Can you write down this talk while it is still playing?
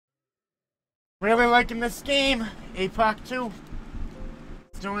Really liking this game, Apoc 2.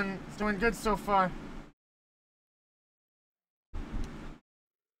 It's doing good so far.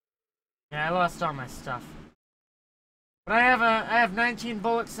 Yeah, I lost all my stuff. But I have 19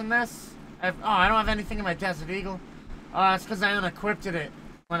 bullets in this. I don't have anything in my Desert Eagle. It's because I unequipped it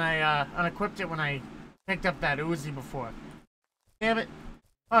when I picked up that Uzi before. Damn it.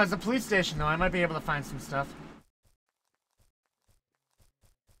 Oh, there's a police station though. I might be able to find some stuff.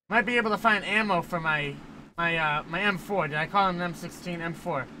 Might be able to find ammo for my M4. Did I call him an M16?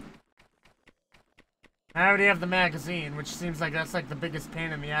 M4. I already have the magazine, which seems like that's like the biggest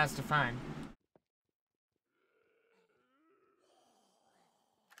pain in the ass to find.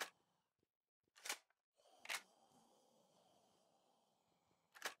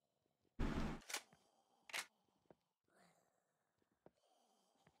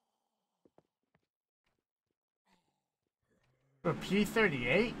 A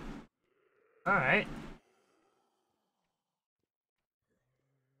P38? Alright.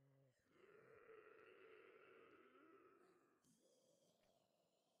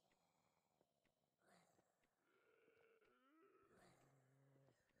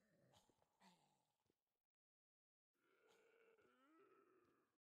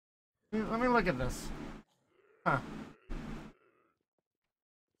 Let me look at this. Huh.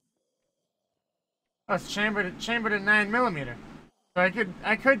 Oh, it's chambered at 9mm. So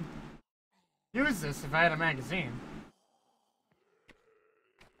I could use this if I had a magazine.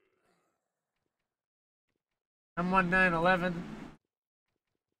 M1911.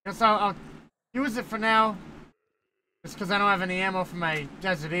 Guess I'll use it for now. Just because I don't have any ammo for my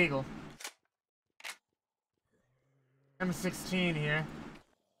Desert Eagle. M16 here.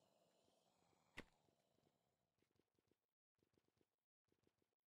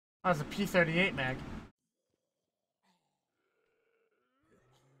 Oh, it's a P38 mag.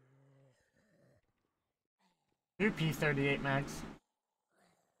 Two P38 mags.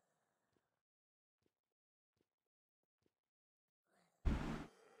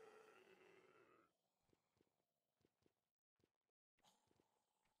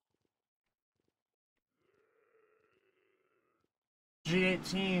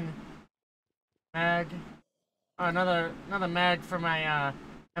 G18 mag. Oh, another mag for my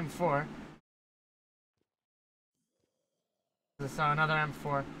M4. This another M4.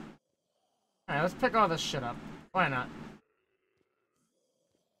 Alright, let's pick all this shit up. Why not?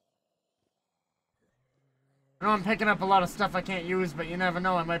 I know I'm picking up a lot of stuff I can't use, but you never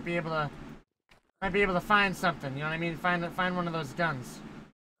know. I might be able to find something. You know what I mean? Find one of those guns.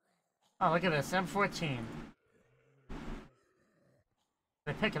 Oh, look at this M14. Did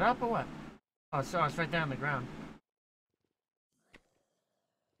I pick it up or what? Oh, so it's right there on the ground.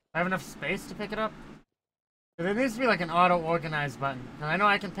 I have enough space to pick it up? There needs to be like an auto-organize button. And I know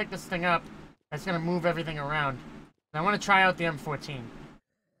I can pick this thing up. It's gonna move everything around. And I want to try out the M14.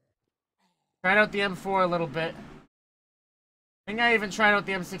 Tried out the M4 a little bit. I think I even tried out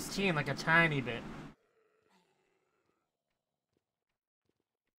the M16 like a tiny bit.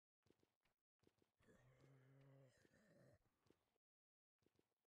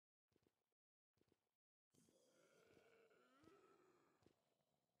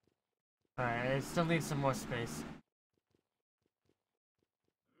 Alright, I still need some more space.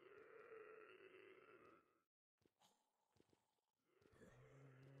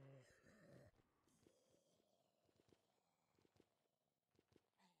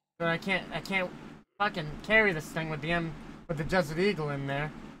 But I can't fucking carry this thing with the Desert Eagle in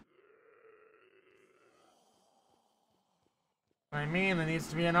there. I mean, there needs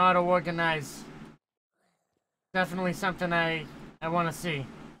to be an auto-organize. Definitely something I want to see.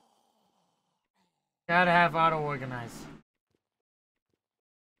 Gotta have auto-organize.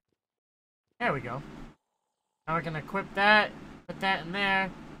 There we go. Now we can equip that, put that in there.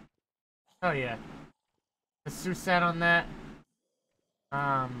 Oh yeah. The Susat on that.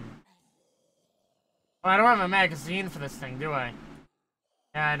 Oh, I don't have a magazine for this thing, do I?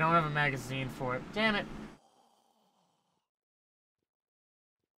 Yeah, I don't have a magazine for it. Damn it.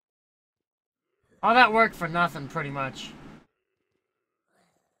 All that work for nothing, pretty much.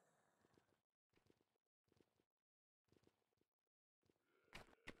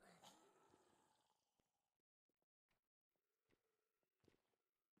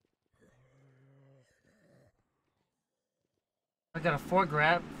 I got a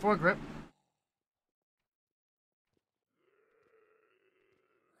foregrip.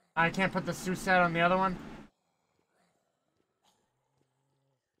 I can't put the Susat on the other one.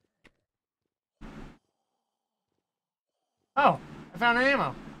 Oh, I found an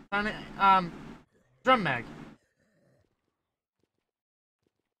ammo. Found an, drum mag.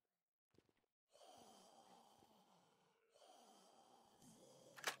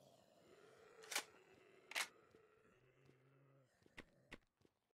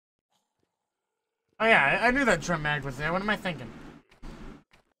 Oh yeah, I knew that drum mag was there. What am I thinking?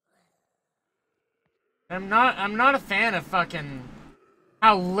 I'm not a fan of fucking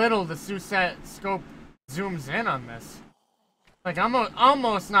how little the Suset scope zooms in on this. Like,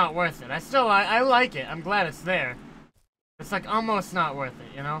 almost not worth it. I like it. I'm glad it's there. It's like almost not worth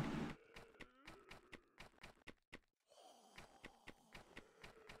it, you know?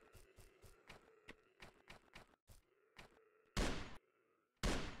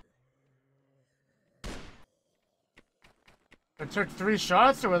 It took 3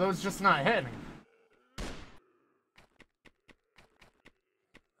 shots, or were those just not hitting?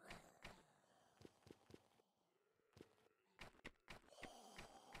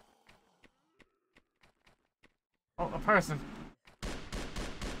 Oh, a person.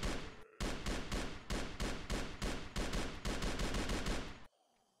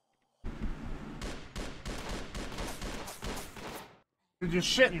 Dude, you're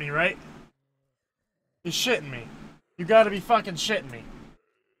shitting me, right? You're shitting me. You gotta be fucking shitting me.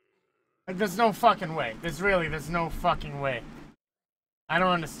 Like, there's no fucking way. There's no fucking way. I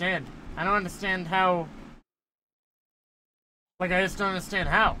don't understand. I don't understand how... Like, I just don't understand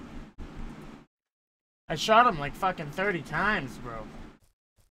how. I shot him like fucking 30 times, bro.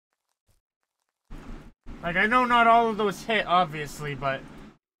 Like, I know not all of those hit, obviously, but...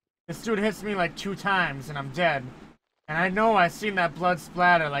 This dude hits me like 2 times and I'm dead. And I know I've seen that blood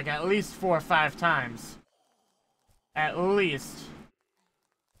splatter like at least 4 or 5 times. At least.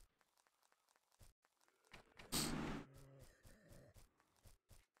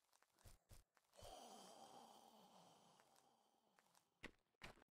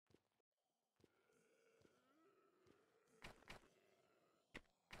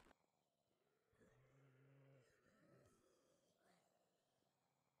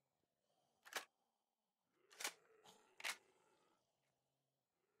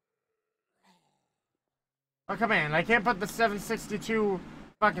 Oh, come on. I can't put the 762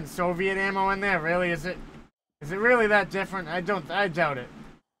 fucking Soviet ammo in there, really? Is it really that different? I doubt it.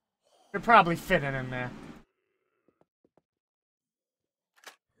 Could probably fit it in there.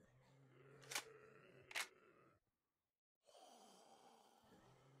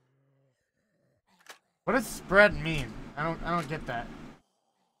 What does spread mean? I don't get that.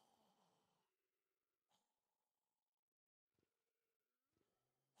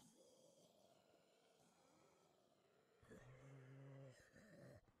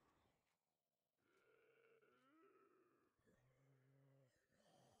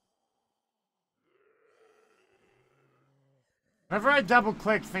 Whenever I double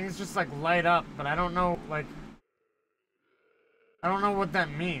click, things just like light up, but I don't know, like, I don't know what that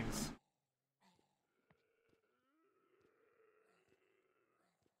means.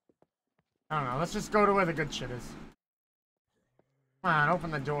 I don't know, let's just go to where the good shit is. Come on,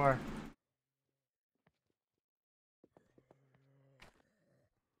 open the door.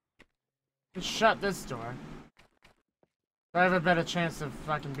 Just shut this door. So I have a better chance of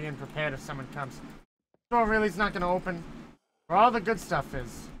fucking being prepared if someone comes. The door really is not gonna open. Where all the good stuff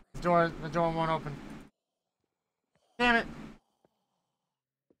is. The door won't open. Damn it.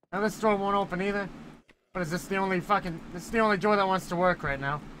 Now this door won't open either. But is this the only this is the only door that wants to work right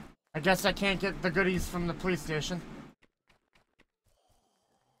now. I guess I can't get the goodies from the police station.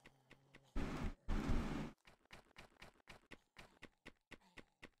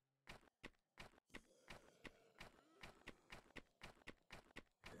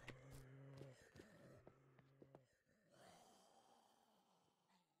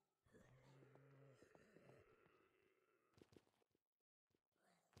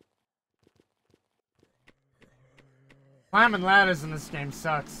 Climbing ladders in this game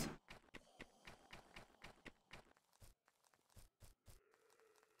sucks.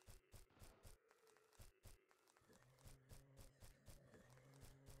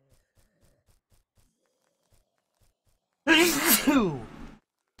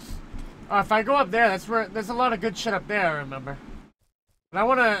 If I go up there, that's where there's a lot of good shit up there, I remember. But I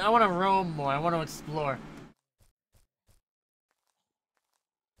wanna roam more, I wanna explore.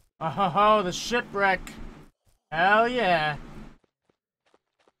 Oh ho ho, the shipwreck. Hell yeah.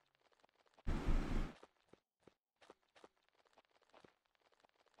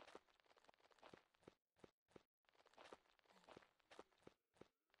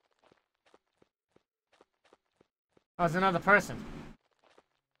 Oh, it's another person.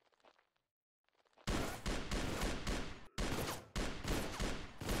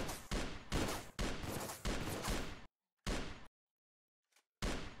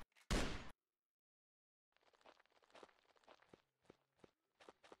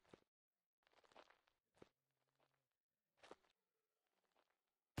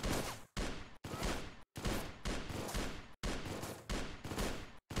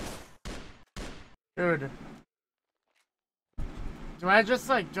 Dude. Do I just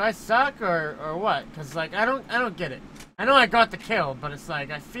like, do I suck or what? Cause like, I don't get it. I know I got the kill, but it's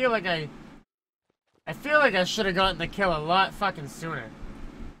like, I feel like I should have gotten the kill a lot fucking sooner.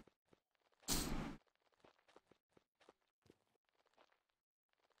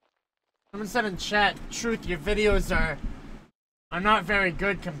 Someone said in chat, Truth, your videos are not very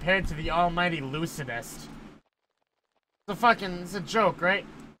good compared to the almighty Lucidist. It's a joke, right?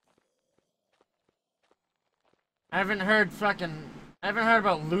 I haven't heard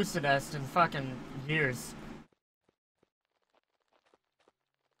about Lucidist in fucking years.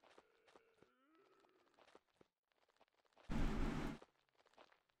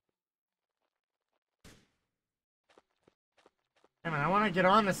 Hey man, I want to get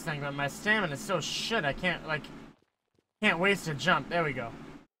on this thing, but my stamina is so shit, I can't waste a jump. There we go.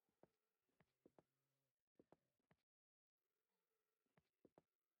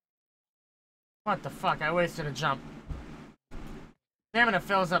 What the fuck? I wasted a jump. Stamina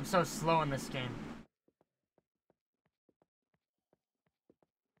fills up so slow in this game.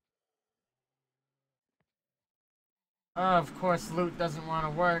 Oh, of course, loot doesn't want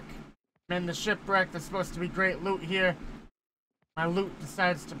to work. I'm in the shipwreck. There's supposed to be great loot here. My loot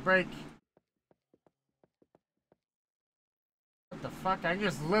decides to break. What the fuck? I can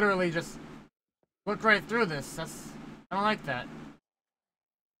just literally just look right through this. I don't like that.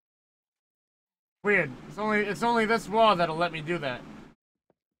 Weird. It's only this wall that'll let me do that.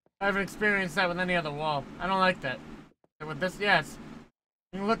 I haven't experienced that with any other wall. I don't like that. And with this, yeah,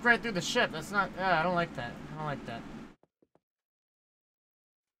 you can look right through the ship. That's not, yeah, I don't like that. I don't like that.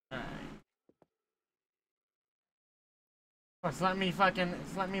 Alright. Oh, it's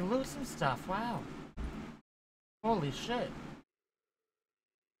letting me loot some stuff. Wow. Holy shit.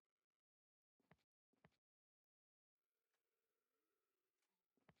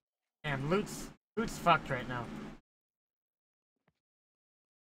 Man, loot's fucked right now.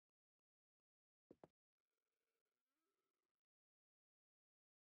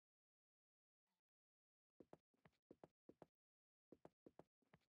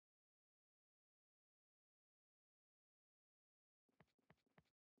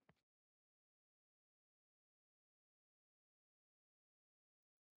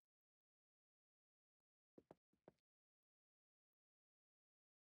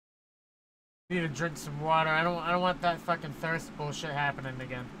 Need to drink some water. I don't want that fucking thirst bullshit happening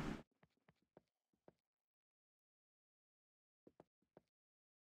again.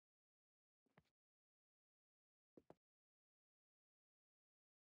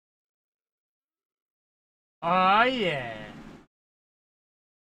 Oh yeah.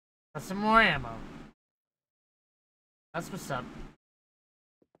 Got some more ammo. That's what's up.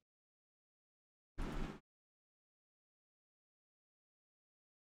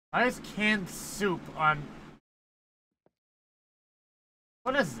 Why is canned soup on...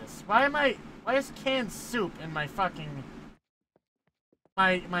 What is this? Why is canned soup in my fucking...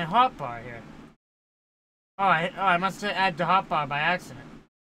 My hotbar here? Oh, I must have added to hotbar by accident.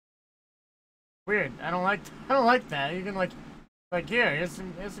 Weird. I don't like that. You can like here's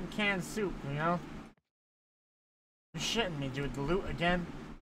some canned soup, you know? You're shitting me, dude. The loot again?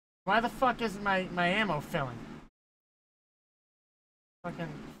 Why the fuck isn't my ammo filling? Fucking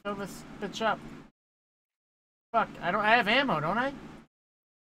fill this bitch up. Fuck, I have ammo, don't I?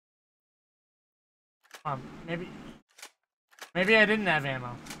 Maybe I didn't have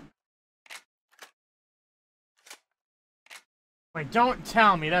ammo. Wait, don't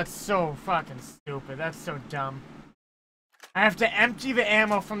tell me that's so fucking stupid. That's so dumb. I have to empty the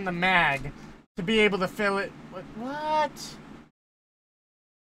ammo from the mag to be able to fill it. What?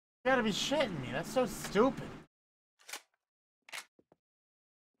 You gotta be shitting me. That's so stupid.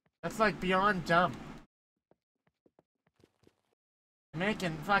 That's like beyond dumb. They're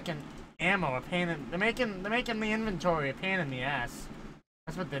making fucking ammo a pain in... They're making the inventory a pain in the ass.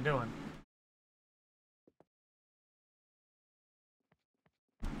 That's what they're doing.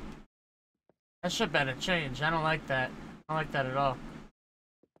 That shit better change. I don't like that. I don't like that at all.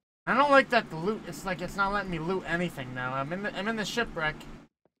 I don't like that the loot, it's like it's not letting me loot anything now. I'm in the shipwreck.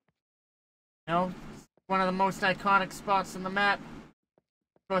 You know, it's one of the most iconic spots on the map.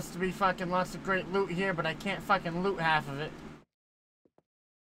 Supposed to be fucking lots of great loot here, but I can't fucking loot half of it.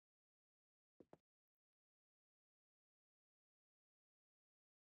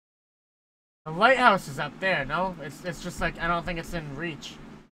 The lighthouse is up there, no? It's just like I don't think it's in reach.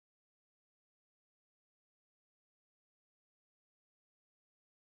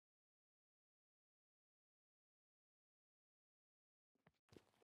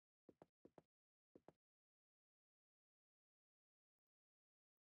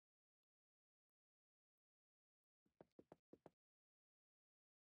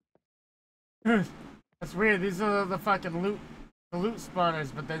 That's weird. These are the fucking loot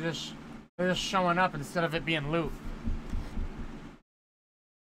spawners, but they're just showing up instead of it being loot.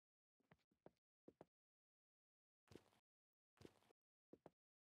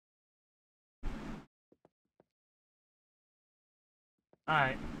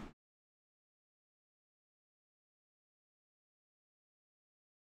 Alright.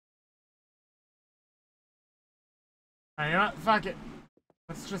 Alright, you know what? Fuck it.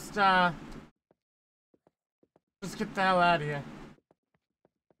 Let's just get the hell out of here.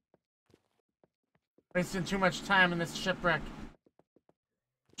 Wasting too much time in this shipwreck.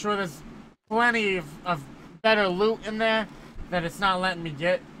 I'm sure there's plenty of better loot in there that it's not letting me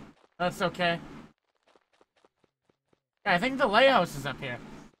get. That's okay. Yeah, I think the lighthouse is up here.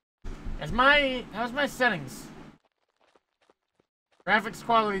 How's my settings? Graphics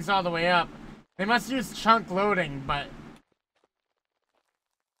quality's all the way up. They must use chunk loading, but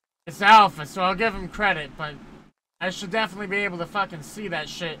it's alpha, so I'll give them credit, but I should definitely be able to fucking see that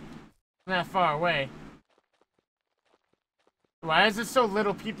shit from that far away. Why is there so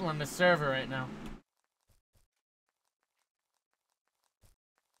little people on the server right now?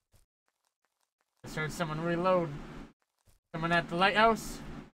 I just heard someone reload. Someone at the lighthouse?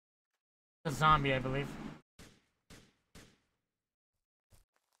 A zombie, I believe.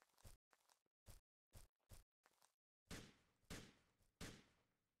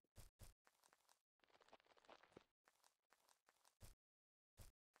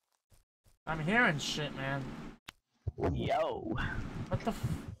 I'm hearing shit, man. Yo.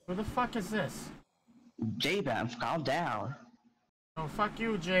 Who the fuck is this? J-Bam, calm down. Oh, fuck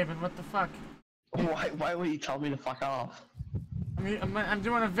you, Jabin. What the fuck? Why would you tell me to fuck off? I mean, I'm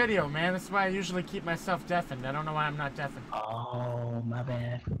doing a video, man. That's why I usually keep myself deafened. I don't know why I'm not deafened. Oh, my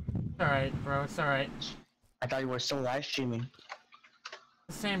bad. It's alright, bro. It's alright. I thought you were still live streaming.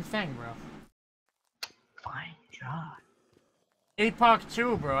 The same thing, bro. Fine job. Apoc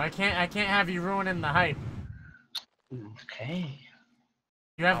 2, bro. I can't have you ruining the hype. Okay.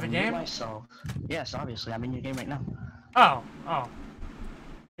 You have I'll the mute game? myself. Yes, obviously. I'm in your game right now. Oh.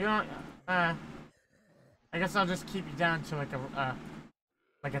 You don't, I guess I'll just keep you down to like a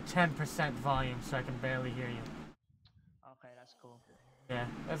 10% volume so I can barely hear you. Okay, that's cool. Yeah,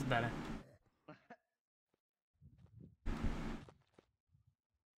 that's better.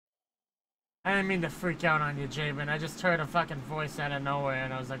 I didn't mean to freak out on you, Jabin. I just heard a fucking voice out of nowhere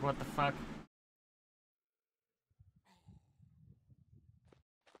and I was like, what the fuck?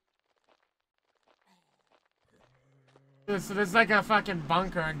 So there's like a fucking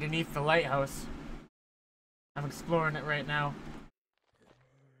bunker underneath the lighthouse. I'm exploring it right now.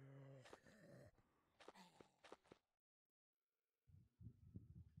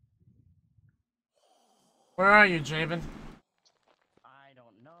 Where are you, Jabin? I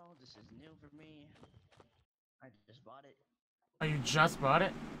don't know. This is new for me. I just bought it. Oh, you just bought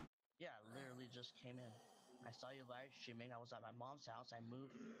it? Yeah, literally just came in. I saw you live streaming. I was at my mom's house. I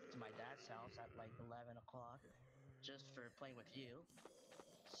moved to my dad's house at like 11 o'clock just for playing with you.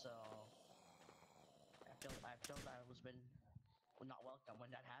 So I feel that I was not welcome when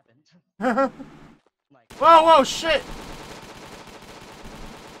that happened. Like, whoa, shit!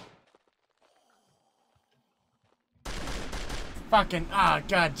 Fucking,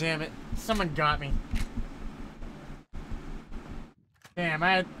 god damn it. Someone got me. Damn,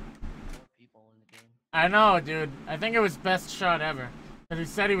 I had... people in the game. I know, dude. I think it was best shot ever. But he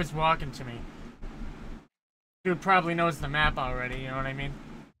said he was walking to me. Dude probably knows the map already, you know what I mean?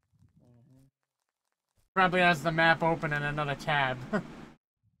 Probably has the map open in another tab. You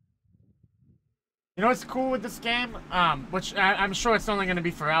know what's cool with this game? Which I'm sure it's only gonna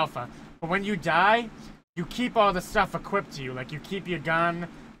be for alpha. But when you die, you keep all the stuff equipped to you. Like, you keep your gun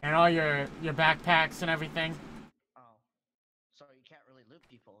and all your backpacks and everything. Oh. So you can't really loot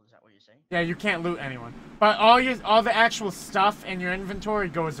people, is that what you're saying? Yeah, you can't loot anyone. But all the actual stuff in your inventory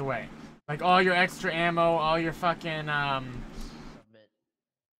goes away. Like, all your extra ammo, all your fucking, It's a bit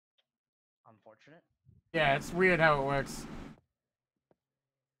unfortunate. yeah, it's weird how it works.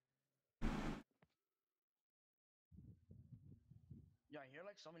 Yeah, I hear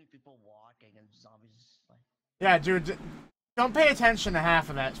like so many people walking and zombies like... Yeah, dude, don't pay attention to half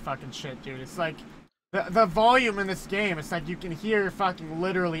of that fucking shit, dude. It's like, the volume in this game, it's like you can hear fucking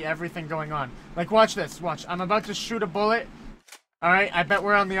literally everything going on. Like, watch this, watch. I'm about to shoot a bullet. Alright, I bet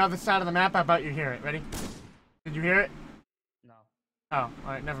we're on the other side of the map. I bet you hear it. Ready? Did you hear it? No. Oh,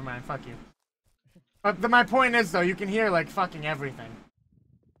 alright, never mind. Fuck you. But my point is, though, you can hear, like, fucking everything.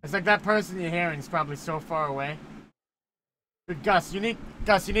 It's like that person you're hearing is probably so far away. Dude, Gus, you need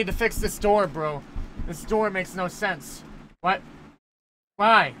to fix this door, bro. This door makes no sense. What?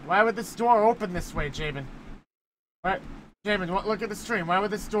 Why? Why would this door open this way, Jabin? What? Jabin, look at the stream. Why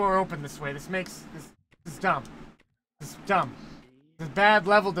would this door open this way? This is dumb. This is dumb. This is bad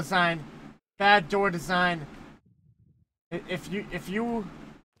level design. Bad door design. If you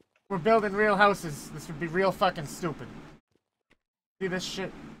were building real houses, this would be real fucking stupid. See this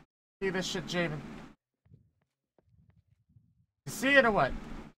shit? See this shit, Jabin? You see it or what?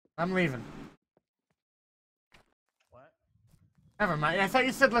 I'm leaving. What? Never mind. I thought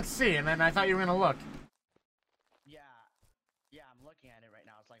you said let's see, and then I thought you were gonna look. Yeah, I'm looking at it right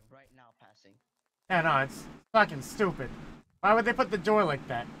now. It's like right now passing. Yeah, no, it's fucking stupid. Why would they put the door like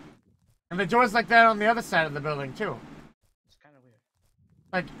that? And the door's like that on the other side of the building, too. It's kind of weird.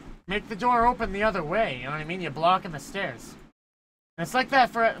 Like, make the door open the other way, you know what I mean? You're blocking the stairs. And it's like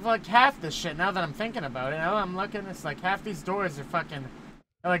that for like half this shit, now that I'm thinking about it. Now I'm looking, it's like half these doors are fucking,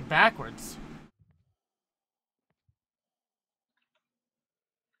 they're like backwards.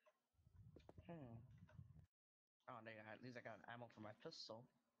 Oh, at least I got ammo for my pistol.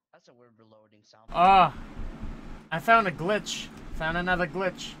 That's a weird reloading sound. Oh, I found a glitch. Found another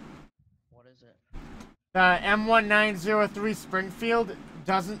glitch. What is it? The M1903 Springfield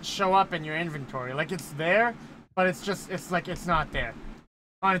doesn't show up in your inventory. Like, it's there, but it's like it's not there.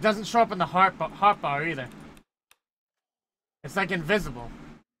 Oh, and it doesn't show up in the hotbar either. It's like invisible.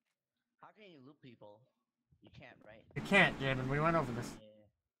 How can you loot people? You can't, right? You can't, Jabin. We went over this. Yeah.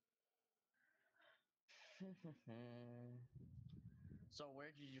 So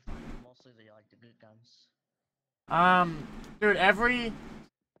where did you find mostly the good guns? Dude,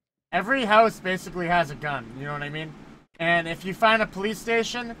 every house basically has a gun, you know what I mean? And if you find a police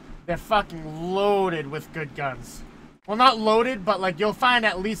station, they're fucking loaded with good guns. Well, not loaded, but like you'll find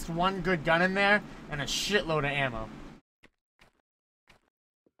at least one good gun in there and a shitload of ammo.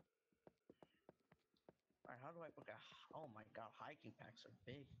 Alright, how do I book a... Oh my god, hiking packs are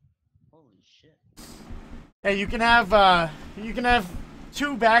big. Holy shit. Hey, you can have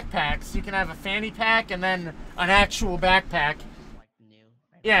two backpacks. You can have a fanny pack and then an actual backpack. Like new.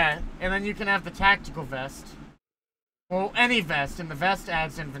 Yeah, and then you can have the tactical vest. Well, any vest, and the vest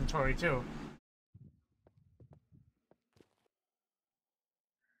adds inventory too.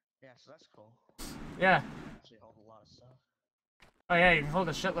 Yeah, so that's cool. Yeah. Actually hold a lot of stuff. Oh yeah, you can hold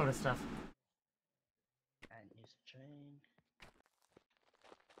a shitload of stuff. And use a train.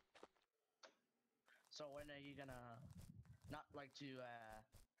 So when are you gonna... Not like to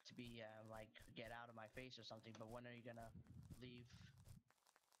be like get out of my face or something, but when are you gonna leave?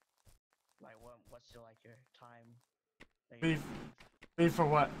 Like what's your time? Leave for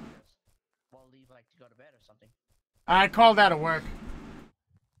what? Well, leave like to go to bed or something. I called out of work.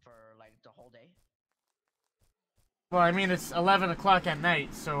 For like the whole day? Well, I mean it's 11 o'clock at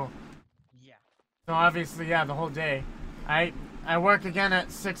night, so. Yeah. So obviously, yeah, the whole day. I work again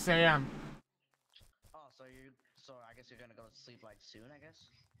at 6 a.m. So I guess you're gonna go to sleep like soon, I guess?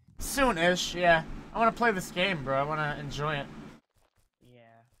 Soon-ish, yeah. I wanna play this game, bro. I wanna enjoy it.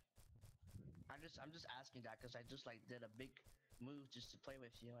 Yeah. I'm just asking that because I just like did a big move just to play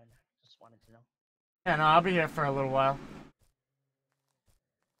with you and just wanted to know. Yeah, no, I'll be here for a little while.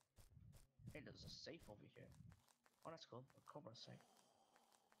 Hey, there's a safe over here. Oh, that's cool. A Cobra safe.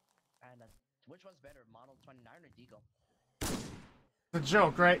 And which one's better, Model 29 or Deagle? It's a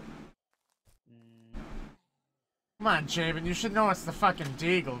joke, right? No. Come on, Jabin, you should know it's the fucking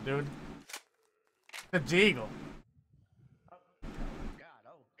Deagle, dude. The Deagle. Oh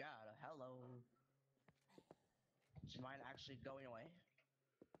god, hello. Do you mind actually going away?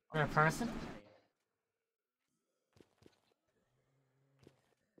 Is there a person?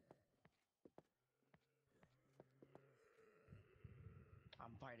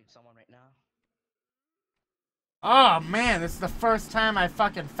 I'm fighting someone right now. Oh, man, this is the first time I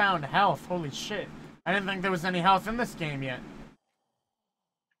fucking found health. Holy shit. I didn't think there was any health in this game yet.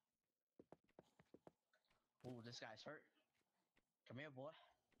 Ooh, this guy's hurt. Come here, boy.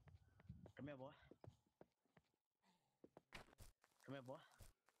 Come here, boy. Come here, boy.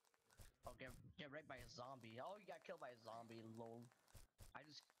 Oh, get right by a zombie. Oh, you got killed by a zombie, lol.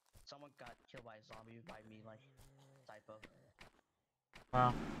 Someone got killed by a zombie by me, like, type of.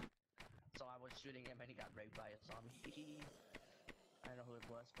 Wow. So I was shooting him and he got raped by a zombie. I don't know who it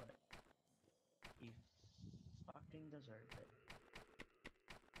was, but he fucking deserved it.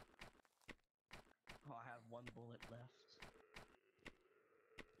 Oh, I have one bullet left.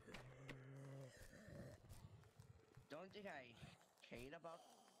 The only thing I hate about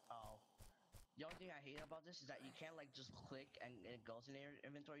the only thing I hate about this is that you can't like just click and it goes in your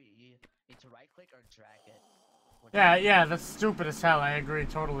inventory. You need to right click or drag it. Yeah, that's stupid as hell. I agree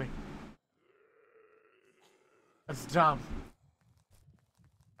totally. That's dumb.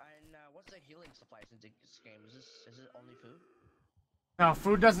 No,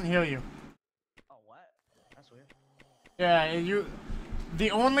 food doesn't heal you. Oh, what? That's weird. Yeah, the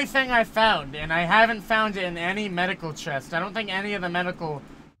only thing I found, and I haven't found it in any medical chest. I don't think any of the medical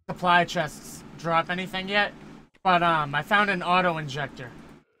supply chests drop anything yet. But I found an auto injector.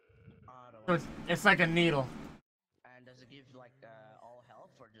 So it's like a needle. And does it give like all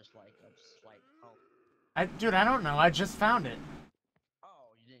health or just like a slight health? Dude, I don't know. I just found it. Oh,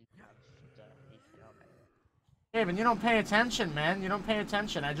 you didn't have the okay. Hey, but you don't pay attention, man. You don't pay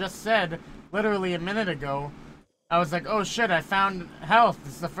attention. I just said, literally a minute ago, I was like, oh shit, I found health.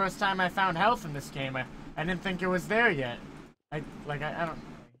 This is the first time I found health in this game. I didn't think it was there yet. I don't...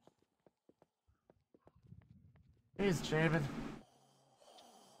 Jeez, Javen.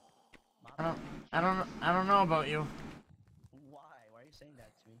 I don't know about you. Why? Why are you saying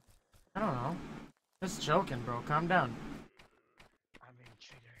that to me? I don't know. Just joking, bro. Calm down. I'm being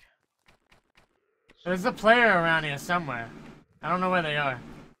triggered. There's a player around here somewhere. I don't know where they are.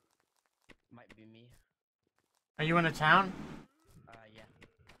 Might be me. Are you in a town? Yeah.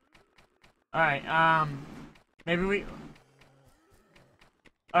 Alright, maybe we...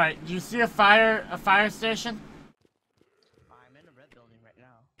 Alright, do you see a fire station? I'm in a red building right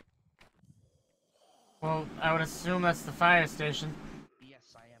now. Well, I would assume that's the fire station.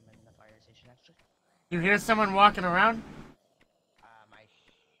 Yes, I am in the fire station actually. You hear someone walking around? I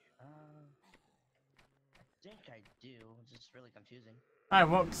think I do. It's just really confusing. Alright,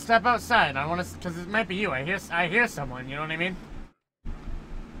 well, step outside. I want to... Because it might be you. I hear someone, you know what I mean?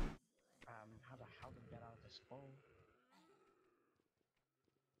 How the hell did I get out of this hole?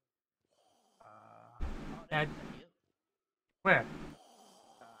 Yeah. Is that you? Where?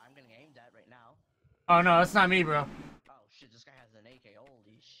 I'm getting aimed at right now. Oh, no, that's not me, bro. Oh shit, this guy has an AK.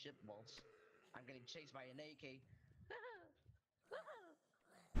 Holy shit balls. I'm getting chased by an AK.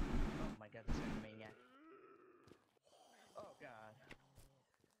 Oh my god, this guy's a maniac. Oh god.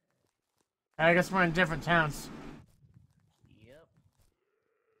 I guess we're in different towns. Yep.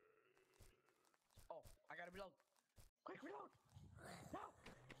 Oh, I gotta reload. Quick, reload. No.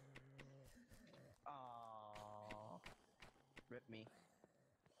 Oh. Rip me.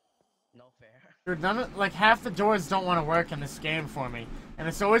 No fair. Dude, like, half the doors don't want to work in this game for me. And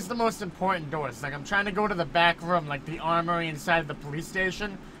it's always the most important doors. Like, I'm trying to go to the back room, like the armory inside the police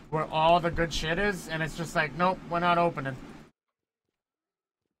station, where all the good shit is, and it's just like, nope, we're not opening.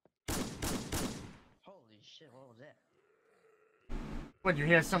 Holy shit, what was that? What, you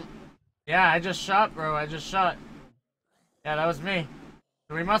hear some... Yeah, I just shot, bro, I just shot. Yeah, that was me.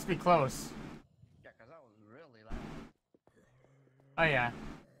 So we must be close. Yeah, cause that was really loud. Oh, yeah.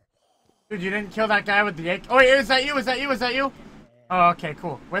 Dude, you didn't kill that guy with the AK? Oh, wait, is that you? Is that you? Is that you? Oh, okay,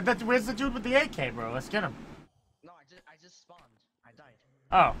 cool. Where's the dude with the AK, bro? Let's get him. No, I just spawned. I died.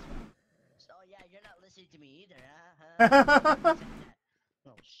 Oh. So yeah, you're not listening to me either, huh?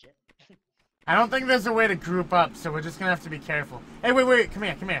 Oh shit. I don't think there's a way to group up, so we're just gonna have to be careful. Hey, wait, come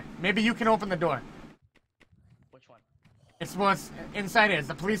here. Maybe you can open the door. Which one? It's what's inside here. It's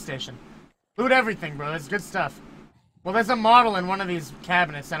the police station. Loot everything, bro. There's good stuff. Well, there's a model in one of these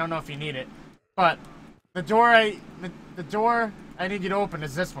cabinets. I don't know if you need it, but the door I need you to open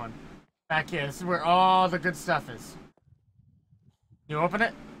is this one. Back here. This is where all the good stuff is. You open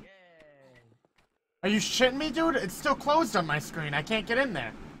it? Yay. Are you shitting me, dude? It's still closed on my screen. I can't get in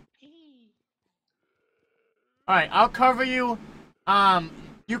there. Alright, I'll cover you.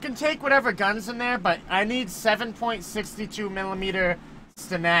 You can take whatever guns in there, but I need 7.62mm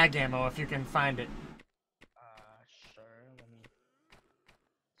Stanag ammo if you can find it. Sure, let me...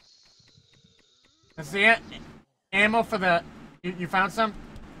 That's the ammo for the... You found some?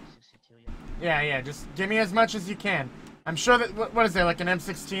 62, yeah. Yeah, just give me as much as you can. I'm sure that... What is there, like an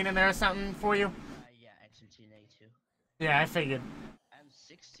M16 in there or something for you? Yeah, M16A2. Yeah, I figured.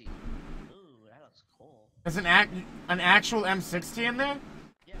 M16? Ooh, that looks cool. There's an actual M60 in there?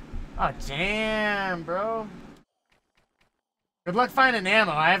 Yeah. Oh, damn, bro. Good luck finding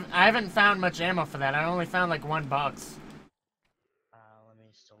ammo. I haven't found much ammo for that. I only found like $1. Let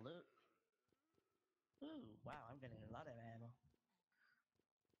me salute. Ooh, wow, I'm getting a lot of ammo.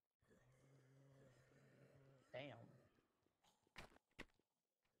 Damn.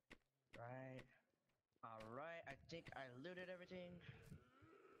 Right. Alright, I think I looted everything.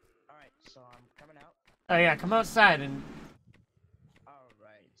 Alright, so I'm coming out. Oh yeah, come outside and...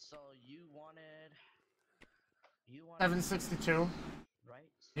 Alright, so you wanted... 762. Right?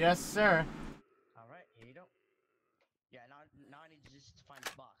 Yes, sir. Alright, here you go. Yeah, now I need just to find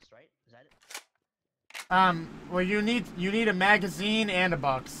the box, right? Is that it? Well, you need a magazine and a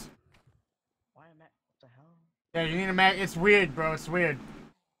box. Why am I... What the hell? Yeah, you need a mag... It's weird, bro. It's weird.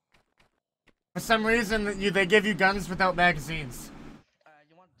 For some reason, they give you guns without magazines.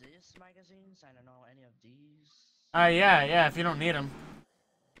 Yeah, if you don't need them.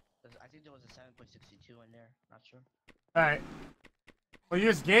 I think there was a 7.62 in there. Not sure. Alright. Well, you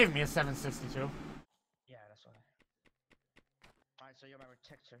just gave me a 762. Yeah, that's why. Alright, so you remember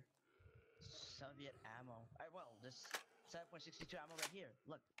texture. Soviet ammo. Well, this 7.62 ammo right here.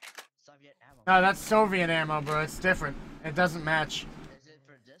 Look. Soviet ammo. No, that's Soviet ammo, bro. It's different. It doesn't match. Is it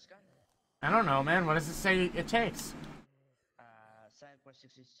for this gun? I don't know, man. What does it say it takes?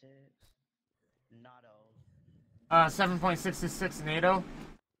 7.66 NATO. 7.66 NATO?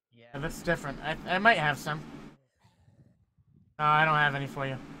 Yeah. Yeah, that's different. I might have some. No, I don't have any for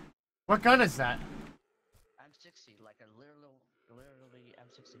you. What gun is that? M60, like a literally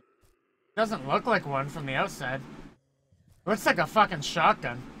M60. Doesn't look like one from the outside. Looks like a fucking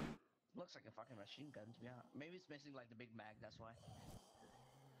shotgun. Looks like a fucking machine gun, to be honest. Maybe it's missing like the big mag, that's why.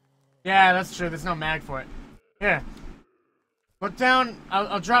 Yeah, that's true. There's no mag for it. Here. Look down.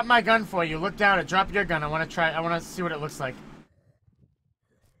 I'll drop my gun for you. Look down. Drop your gun. I want to see what it looks like.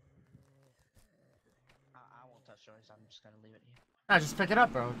 I won't touch yours. I'm just gonna leave it here. Nah, just pick it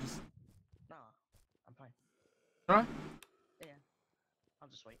up, bro. Just... No, I'm fine. Sure? Yeah. I'll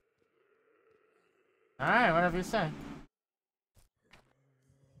just wait. Alright, whatever you say.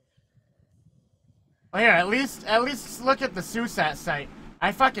 Well, here, at least look at the SUSAT site.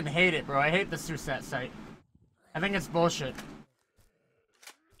 I fucking hate it, bro. I hate the SUSAT site. I think it's bullshit.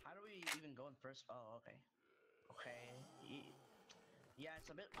 How do we even go in first? Oh, okay. Okay. Yeah, it's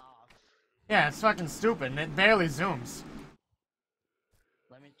a bit off. Yeah, it's fucking stupid, and it barely zooms.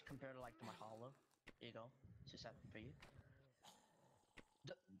 Let me compare it like to my hollow. Here you go. Just have for you.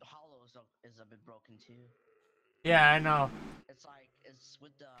 The hollow is a bit broken too. Yeah, I know. It's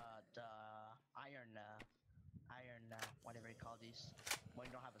with the iron whatever you call these. When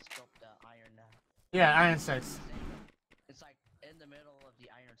you don't have a scope, the iron. Yeah, iron sights. It's like in the middle of the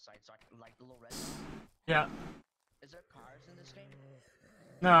iron sights, like the little red. Yeah. Is there cars in this game?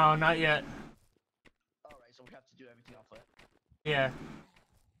 No, not yet. Alright, so we have to do everything on foot. Yeah.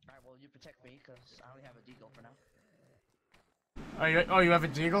 Alright, well you protect me, because I only have a deagle for now. Oh, you have a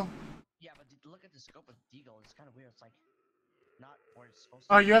deagle? Yeah, but look at the scope of the deagle, it's kind of weird, it's like, not where it's supposed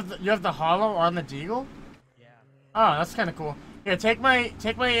to Oh, be. you have the hollow on the deagle? Yeah. Oh, that's kind of cool. Here, take my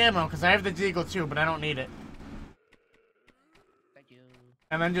ammo, because I have the deagle too, but I don't need it. Thank you.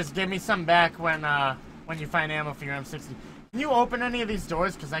 And then just give me some back when you find ammo for your M60. Can you open any of these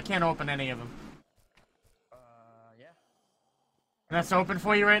doors? Because I can't open any of them. Yeah. And that's open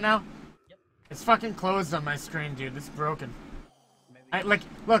for you right now? Yep. It's fucking closed on my screen, dude. This is broken. Maybe.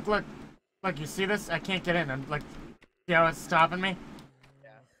 Look, you see this? I can't get in. I'm like, see how it's stopping me?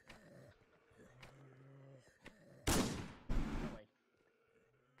 Yeah. No, wait.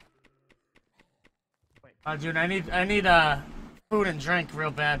 Wait. Dude, I need food and drink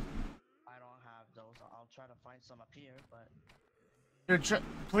real bad. I don't have those. I'll try to find some up here, but... Dude,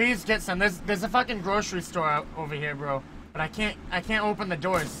 please get some. There's a fucking grocery store over here, bro. But I can't open the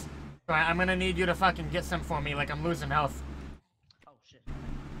doors. So I'm gonna need you to fucking get some for me, like I'm losing health. Oh, shit.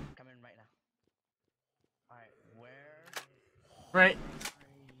 Come in right now. Alright, where... Right.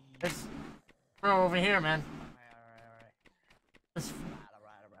 It's... Bro, over here, man. Alright. It's...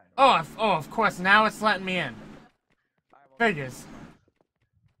 Alright. Oh, of course. Now it's letting me in. Alright, well, Figures.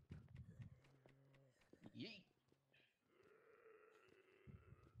 yeet.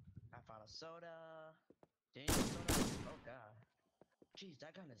 I found a soda. Damn soda. Oh, God. Jeez,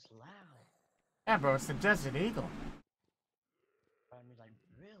 that gun is loud. Yeah, bro, it's the Desert Eagle. I mean, like,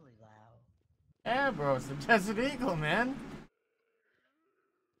 really loud. Yeah, bro, it's the Desert Eagle, man.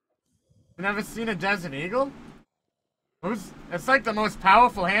 You never seen a Desert Eagle? It's like the most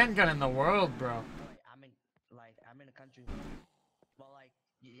powerful handgun in the world, bro. Wait, I'm in a country where... Well, like,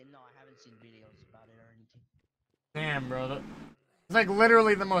 no, I haven't seen videos about it or anything. Damn, bro. It's like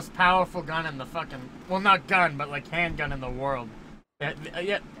literally the most powerful gun in the fucking... Well, not gun, but like handgun in the world. Yeah. That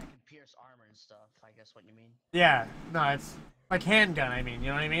can pierce armor and stuff, I guess what you mean. Yeah, no, it's like handgun, I mean, you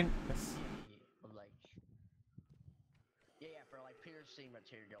know what I mean? It's... Yeah, but like... Yeah, for like piercing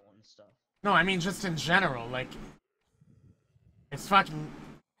material and stuff. No, I mean just in general, like... It's fucking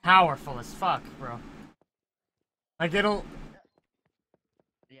powerful as fuck, bro. Like it'll...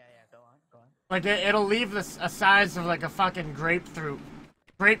 Yeah, go on. Like it'll leave this a size of like a fucking grapefruit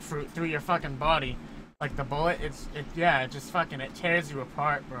through your fucking body. Like the bullet, it tears you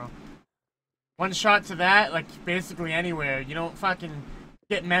apart, bro. One shot to that, like basically anywhere, you don't fucking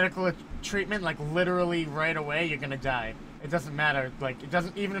get medical treatment, like literally right away, you're gonna die. It doesn't matter, like it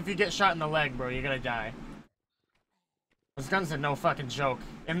doesn't, even if you get shot in the leg, bro, you're gonna die. Those guns are no fucking joke.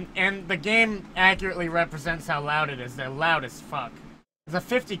 And the game accurately represents how loud it is. They're loud as fuck. It's a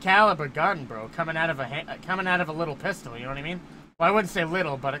 50 caliber gun, bro, coming out of a little pistol. You know what I mean? Well, I wouldn't say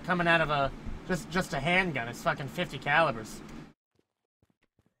little, but it coming out of a just a handgun. It's fucking 50 calibers.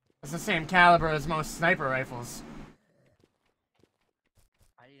 It's the same caliber as most sniper rifles.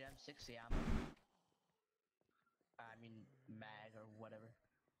 I need M60 ammo. I mean, mag or whatever.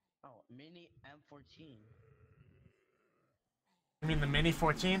 Oh, mini M14. You mean the Mini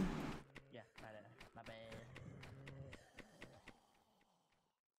 14? Yeah, my bad.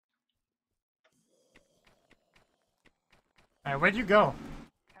 Alright, where'd you go?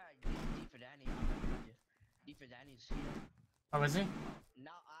 Hi, D for Danny. I'm behind you. D for Danny's here. Oh, is he? Now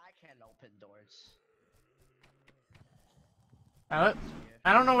I can open doors.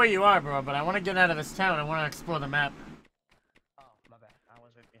 I don't know where you are, bro, but I want to get out of this town. I want to explore the map. Oh, my bad. I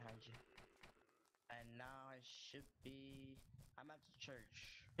was right behind you. And now I should be... I'm at the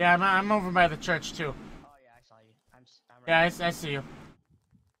church. Yeah, I'm over by the church, too. Oh, yeah, I saw you. I'm right Yeah, I see you.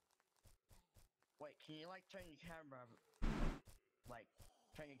 Wait, can you, like, turn your camera... Like,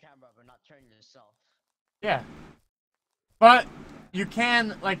 turn your camera but not turn yourself? Yeah. But you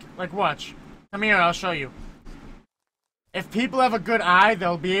can, like watch. Come here, I'll show you. If people have a good eye,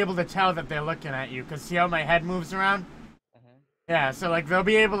 they'll be able to tell that they're looking at you. Cause see how my head moves around? Yeah, so like they'll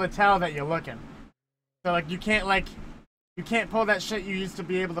be able to tell that you're looking. So like you can't pull that shit you used to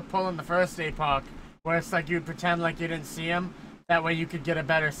be able to pull in the first Apoc, where it's like you'd pretend like you didn't see them. That way you could get a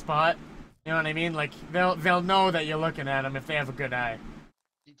better spot. You know what I mean? Like they'll know that you're looking at them if they have a good eye.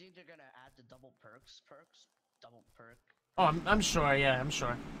 Do you think they're gonna add the double perks? Double perk? Oh, I'm sure. Yeah, I'm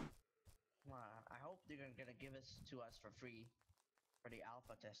sure. I hope they're gonna give us to us for free for the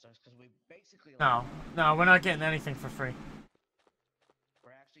alpha testers, because we basically No, we're not getting anything for free.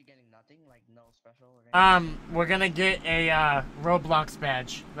 We're actually getting nothing, like no special or anything. We're gonna get a Roblox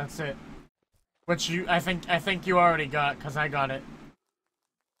badge. That's it. Which I think you already got, cause I got it.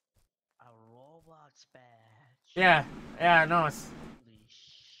 A Roblox badge. Yeah, no, it's. Holy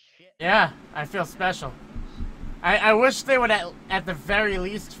shit. Yeah, I feel special. I wish they would at the very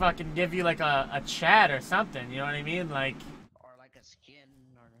least fucking give you like a chat or something. You know what I mean? Like. Or like a skin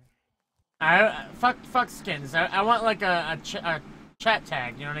or. Fuck skins. I want like a chat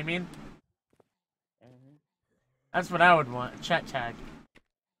tag. You know what I mean? That's what I would want. A chat tag.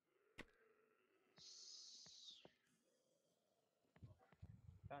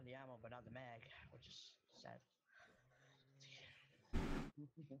 Found the ammo, but not the mag, which is sad.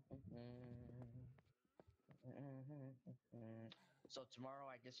 So tomorrow,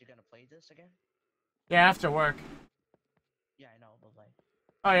 I guess you're gonna play this again? Yeah, after work. Yeah, I know, but like.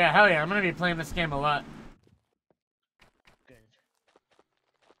 Oh yeah, hell yeah! I'm gonna be playing this game a lot. Good.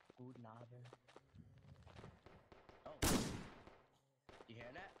 Good Nabe. Oh. You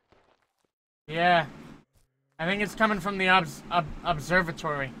hear that? Yeah. I think it's coming from the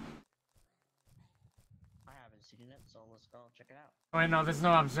observatory. I haven't seen it, so let's go check it out. Oh, wait, no, there's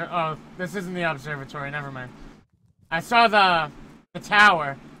no oh, this isn't the observatory, never mind. I saw the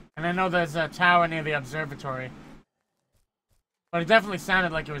tower, and I know there's a tower near the observatory. But it definitely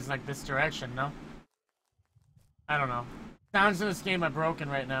sounded like it was like this direction, no? I don't know. Sounds in this game are broken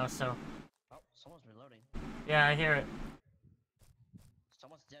right now, so. Oh, someone's reloading. Yeah, I hear it.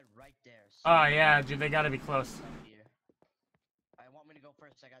 Someone's dead right there. Oh yeah, dude, they gotta be close. Here. I want me to go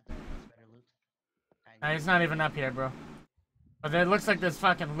first. I got the better loot. Nah, he's not even up here, bro. But it looks like there's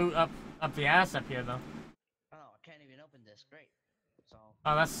fucking loot up the ass up here, though. Oh, I can't even open this. Great. So.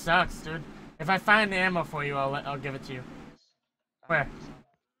 Oh, that sucks, dude. If I find the ammo for you, I'll give it to you. Where?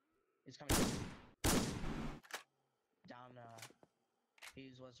 He's coming down.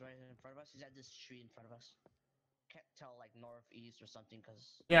 He was right in front of us. He's at this tree in front of us. Can't tell like northeast or something,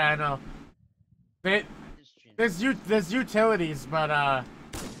 cause. Yeah, I know. There's utilities, but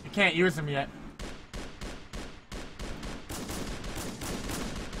you can't use them yet.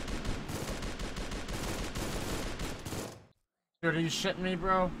 Dude, are you shitting me,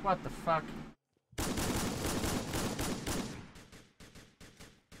 bro? What the fuck?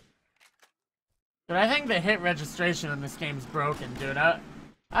 Dude, I think the hit registration in this game's broken, dude. I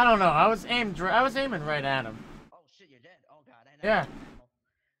don't know. I was aiming right at him. Oh shit, you're dead. Oh god, I know. Yeah.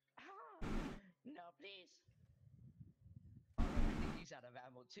 No, please. Oh, I think he's out of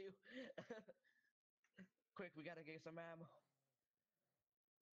ammo too. Quick, we gotta get some ammo.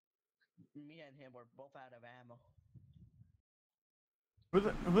 Me and him were both out of ammo.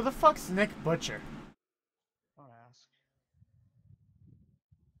 Who the fuck's Nick Butcher? Don't ask.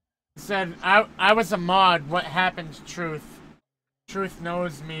 He said, I was a mod. What happened to Truth? Truth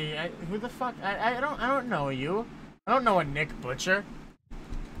knows me. Who the fuck? I don't know you. I don't know a Nick Butcher.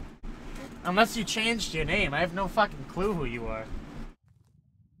 Unless you changed your name. I have no fucking clue who you are.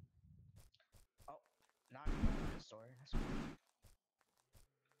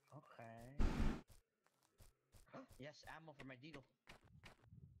 Yes, ammo for my deagle.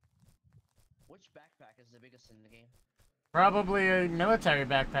 Which backpack is the biggest in the game? Probably a military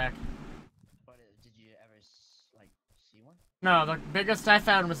backpack. But did you ever like see one? No, the biggest I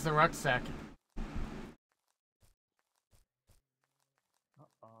found was the rucksack.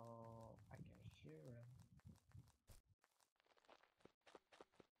 Uh-oh, I can hear him.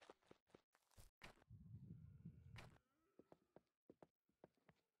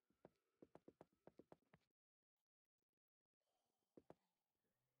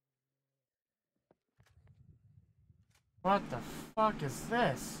 What the fuck is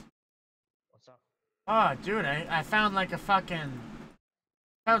this? What's up? Oh, dude, I found like a fucking...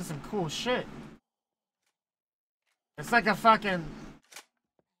 Found some cool shit. It's like a fucking...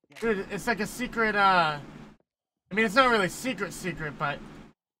 Dude, it's like a secret, I mean, it's not really secret, but...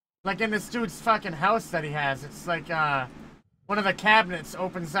 Like in this dude's fucking house that he has, it's like, one of the cabinets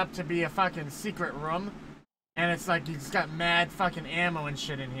opens up to be a fucking secret room. And it's like he's got mad fucking ammo and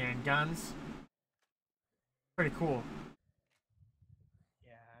shit in here, and guns. Pretty cool.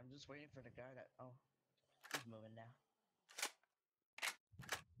 Yeah, I'm just waiting for the guy that... Oh, he's moving now.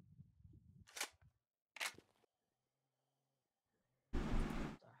 What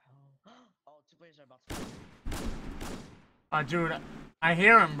the hell? Oh, two players are about to... Oh, dude, I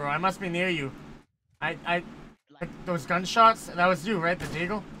hear him, bro. I must be near you. Like, those gunshots? That was you, right? The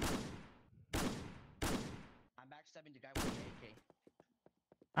deagle? I'm backstabbing the guy with the AK.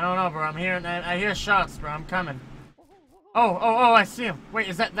 I don't know, bro. I'm hearing... I hear shots, bro. I'm coming. Oh, I see him. Wait,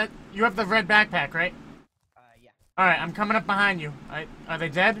 is that... You have the red backpack, right? Yeah. Alright, I'm coming up behind you. Are they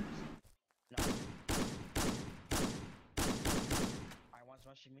dead? No. One's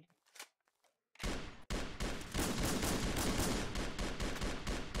rushing me.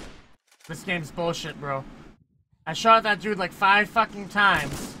 This game's bullshit, bro. I shot that dude like 5 fucking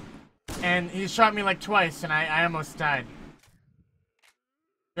times. And he shot me like twice, and I almost died.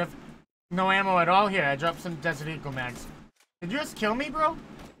 You have no ammo at all? Here, I dropped some Desert Eagle mags. Did you just kill me, bro?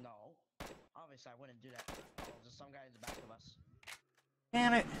 No. Obviously, I wouldn't do that. Oh, there's some guy in the back of us.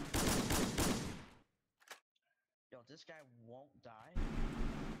 Damn it. Yo, this guy won't die.